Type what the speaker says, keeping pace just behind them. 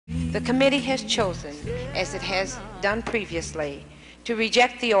The committee has chosen, as it has done previously, to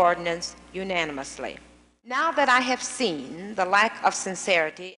reject the ordinance unanimously. Now that I have seen the lack of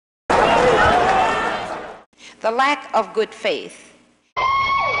sincerity, the lack of good faith,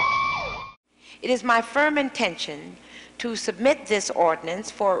 it is my firm intention to submit this ordinance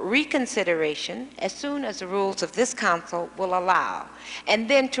for reconsideration as soon as the rules of this council will allow, and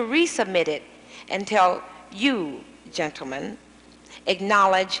then to resubmit it until you, gentlemen,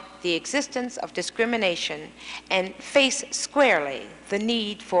 acknowledge the existence of discrimination and face squarely the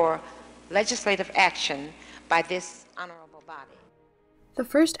need for legislative action by this honorable body. The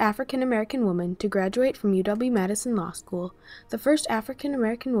first African-American woman to graduate from UW-Madison Law School, the first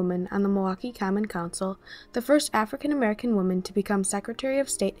African-American woman on the Milwaukee Common Council, the first African-American woman to become Secretary of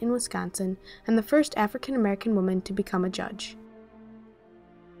State in Wisconsin, and the first African-American woman to become a judge.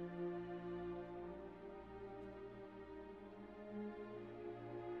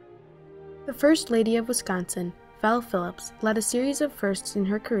 The First Lady of Wisconsin, Phillips, led a series of firsts in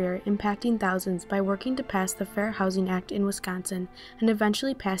her career, impacting thousands by working to pass the Fair Housing Act in Wisconsin and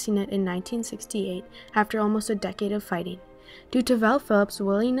eventually passing it in 1968 after almost a decade of fighting. Due to Phillips'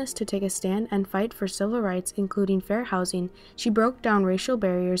 willingness to take a stand and fight for civil rights, including fair housing, she broke down racial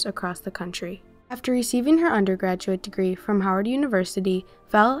barriers across the country. After receiving her undergraduate degree from Howard University,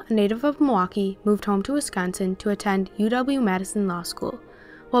 a native of Milwaukee, moved home to Wisconsin to attend UW-Madison Law School.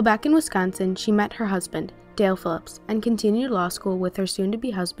 While back in Wisconsin, she met her husband, Dale Phillips, and continued law school with her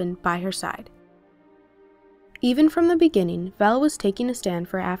soon-to-be husband by her side. Even from the beginning, was taking a stand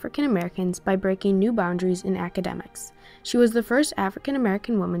for African Americans by breaking new boundaries in academics. She was the first African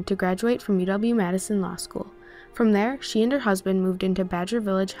American woman to graduate from UW-Madison Law School. From there, she and her husband moved into Badger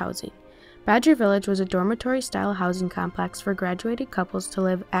Village housing. Badger Village was a dormitory-style housing complex for graduated couples to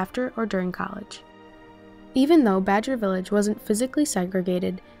live after or during college. Even though Badger Village wasn't physically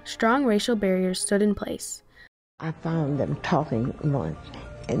segregated, strong racial barriers stood in place. I found them talking once,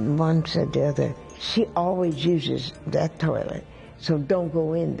 and one said to the other, "She always uses that toilet, so don't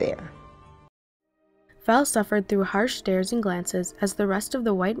go in there." Suffered through harsh stares and glances as the rest of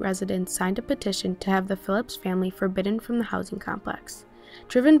the white residents signed a petition to have the Phillips family forbidden from the housing complex.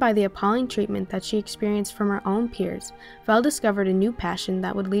 Driven by the appalling treatment that she experienced from her own peers, discovered a new passion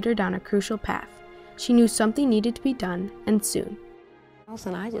that would lead her down a crucial path. She knew something needed to be done, and soon.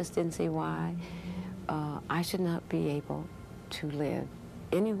 And I just didn't see why I should not be able to live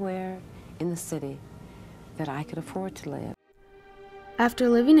anywhere in the city that I could afford to live. After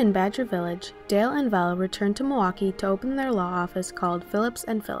living in Badger Village, Dale and Val returned to Milwaukee to open their law office called Phillips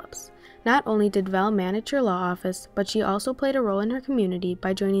 & Phillips. Not only did Val manage her law office, but she also played a role in her community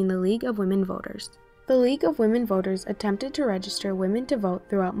by joining the League of Women Voters. The League of Women Voters attempted to register women to vote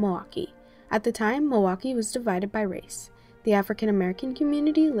throughout Milwaukee. At the time, Milwaukee was divided by race. The African American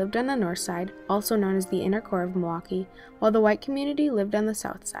community lived on the north side, also known as the inner core of Milwaukee, while the white community lived on the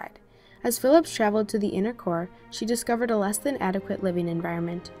south side. As Phillips traveled to the inner core, she discovered a less than adequate living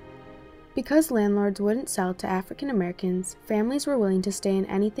environment. Because landlords wouldn't sell to African Americans, families were willing to stay in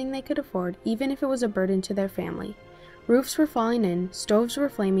anything they could afford, even if it was a burden to their family. Roofs were falling in, stoves were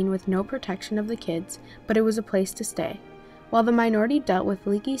flaming with no protection of the kids, but it was a place to stay. While the minority dealt with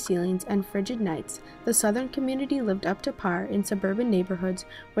leaky ceilings and frigid nights, the southern community lived up to par in suburban neighborhoods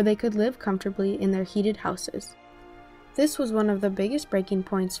where they could live comfortably in their heated houses. This was one of the biggest breaking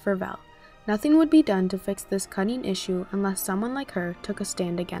points for Val. Nothing would be done to fix this cutting issue unless someone like her took a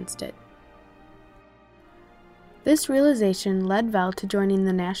stand against it. This realization led Val to joining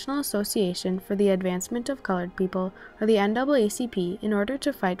the National Association for the Advancement of Colored People, or the NAACP, in order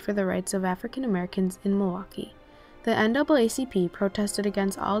to fight for the rights of African Americans in Milwaukee. The NAACP protested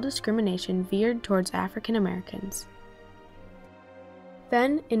against all discrimination veered towards African Americans.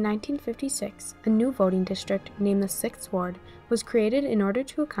 Then, in 1956, a new voting district named the 6th Ward was created in order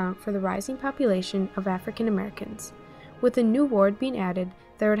to account for the rising population of African Americans. With a new ward being added,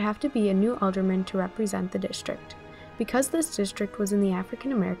 there would have to be a new alderman to represent the district. Because this district was in the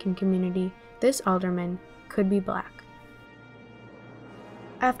African American community, this alderman could be black.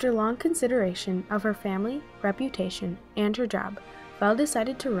 After long consideration of her family, reputation, and her job, Val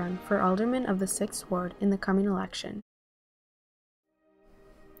decided to run for alderman of the 6th Ward in the coming election.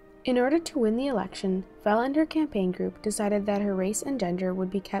 In order to win the election, Val and her campaign group decided that her race and gender would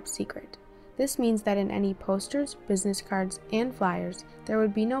be kept secret. This means that in any posters, business cards, and flyers, there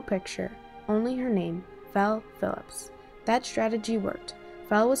would be no picture, only her name, Val Phillips. That strategy worked.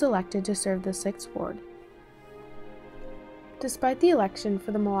 Val was elected to serve the 6th Ward. Despite the election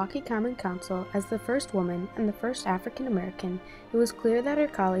for the Milwaukee Common Council as the first woman and the first African American, it was clear that her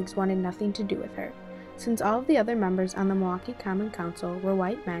colleagues wanted nothing to do with her. Since all of the other members on the Milwaukee Common Council were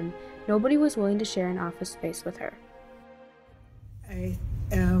white men, nobody was willing to share an office space with her. I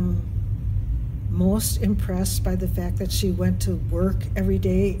am most impressed by the fact that she went to work every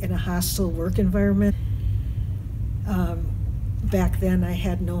day in a hostile work environment. Back then, I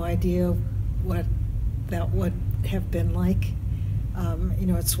had no idea what that would have been like. You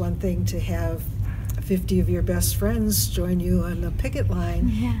know, it's one thing to have 50 of your best friends join you on the picket line.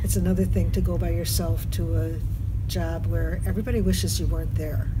 Yeah. It's another thing to go by yourself to a job where everybody wishes you weren't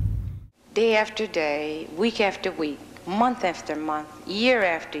there. Day after day, week after week, month after month, year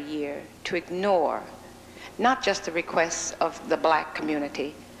after year, to ignore not just the requests of the black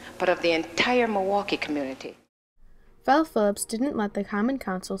community, but of the entire Milwaukee community. Val Phillips didn't let the Common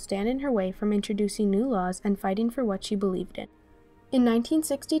Council stand in her way from introducing new laws and fighting for what she believed in. In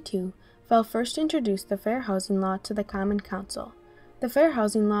 1962, Val first introduced the Fair Housing Law to the Common Council. The Fair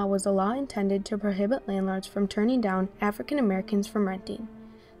Housing Law was a law intended to prohibit landlords from turning down African Americans from renting.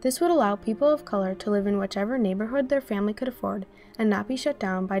 This would allow people of color to live in whichever neighborhood their family could afford and not be shut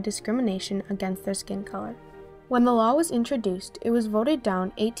down by discrimination against their skin color. When the law was introduced, it was voted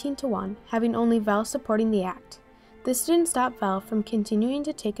down 18-1, having only Val supporting the act. This didn't stop Val from continuing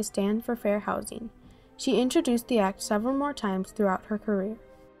to take a stand for fair housing. She introduced the act several more times throughout her career.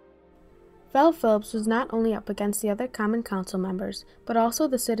 Val Phillips was not only up against the other Common Council members, but also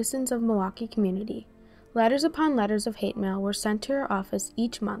the citizens of Milwaukee community. Letters upon letters of hate mail were sent to her office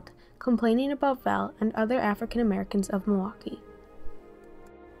each month, complaining about Val and other African Americans of Milwaukee.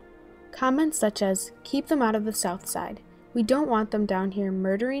 Comments such as, "Keep them out of the South Side," "We don't want them down here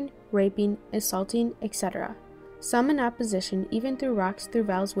murdering, raping, assaulting, etc." Some in opposition even threw rocks through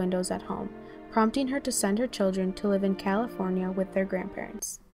Val's windows at home, prompting her to send her children to live in California with their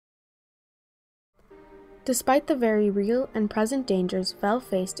grandparents. Despite the very real and present dangers Val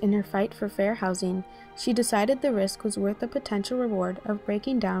faced in her fight for fair housing, she decided the risk was worth the potential reward of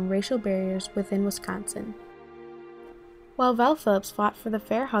breaking down racial barriers within Wisconsin. While Val Phillips fought for the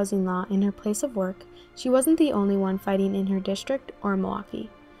fair housing law in her place of work, she wasn't the only one fighting in her district or Milwaukee.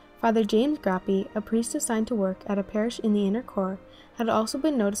 Father James Groppe, a priest assigned to work at a parish in the Inner Core, had also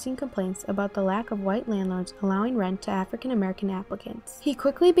been noticing complaints about the lack of white landlords allowing rent to African American applicants. He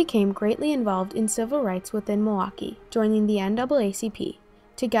quickly became greatly involved in civil rights within Milwaukee, joining the NAACP.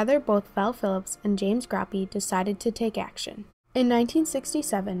 Together, both Val Phillips and James Groppe decided to take action. In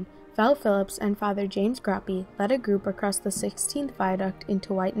 1967, Val Phillips and Father James Groppe led a group across the 16th Viaduct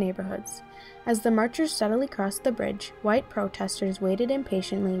into white neighborhoods. As the marchers steadily crossed the bridge, white protesters waited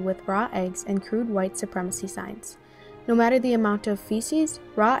impatiently with raw eggs and crude white supremacy signs. No matter the amount of feces,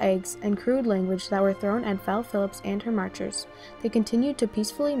 raw eggs, and crude language that were thrown at Val Phillips and her marchers, they continued to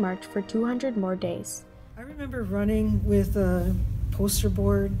peacefully march for 200 more days. I remember running with a poster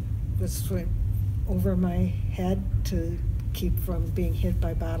board that's over my head to keep from being hit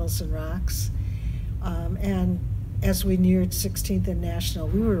by bottles and rocks. And as we neared 16th and National,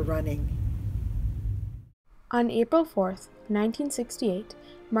 we were running. On April 4th, 1968,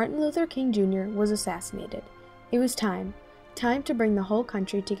 Martin Luther King Jr. was assassinated. It was time to bring the whole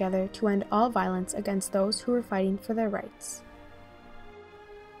country together to end all violence against those who were fighting for their rights.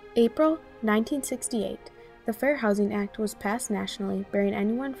 April 1968, the Fair Housing Act was passed nationally, barring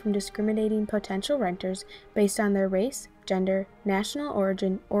anyone from discriminating potential renters based on their race, gender, national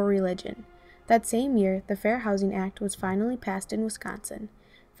origin, or religion. That same year, the Fair Housing Act was finally passed in Wisconsin.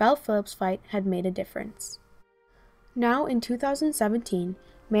 Val Phillips' fight had made a difference. Now, in 2017,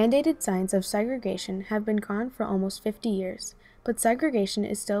 mandated signs of segregation have been gone for almost 50 years, but segregation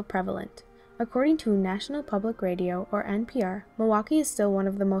is still prevalent. According to National Public Radio, or NPR, Milwaukee is still one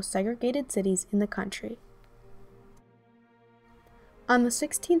of the most segregated cities in the country. On the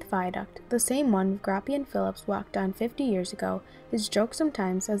 16th Viaduct, the same one Groppe and Phillips walked on 50 years ago, is joked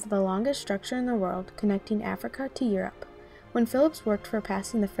sometimes as the longest structure in the world connecting Africa to Europe. When Phillips worked for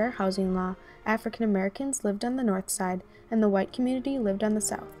passing the Fair Housing Law, African Americans lived on the north side and the white community lived on the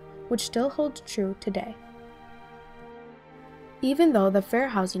south, which still holds true today. Even though the Fair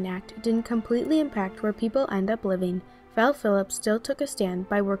Housing Act didn't completely impact where people end up living, Val Phillips still took a stand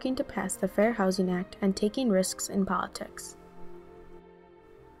by working to pass the Fair Housing Act and taking risks in politics.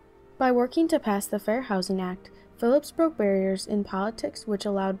 By working to pass the Fair Housing Act, Phillips broke barriers in politics which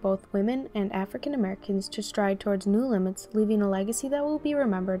allowed both women and African Americans to stride towards new limits, leaving a legacy that will be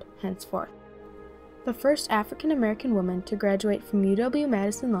remembered henceforth. The first African American woman to graduate from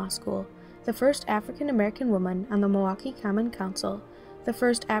UW-Madison Law School, the first African American woman on the Milwaukee Common Council, the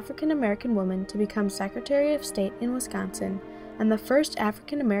first African American woman to become Secretary of State in Wisconsin, and the first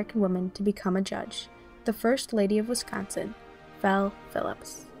African American woman to become a judge, the First Lady of Wisconsin, Val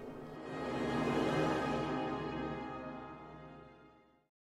Phillips.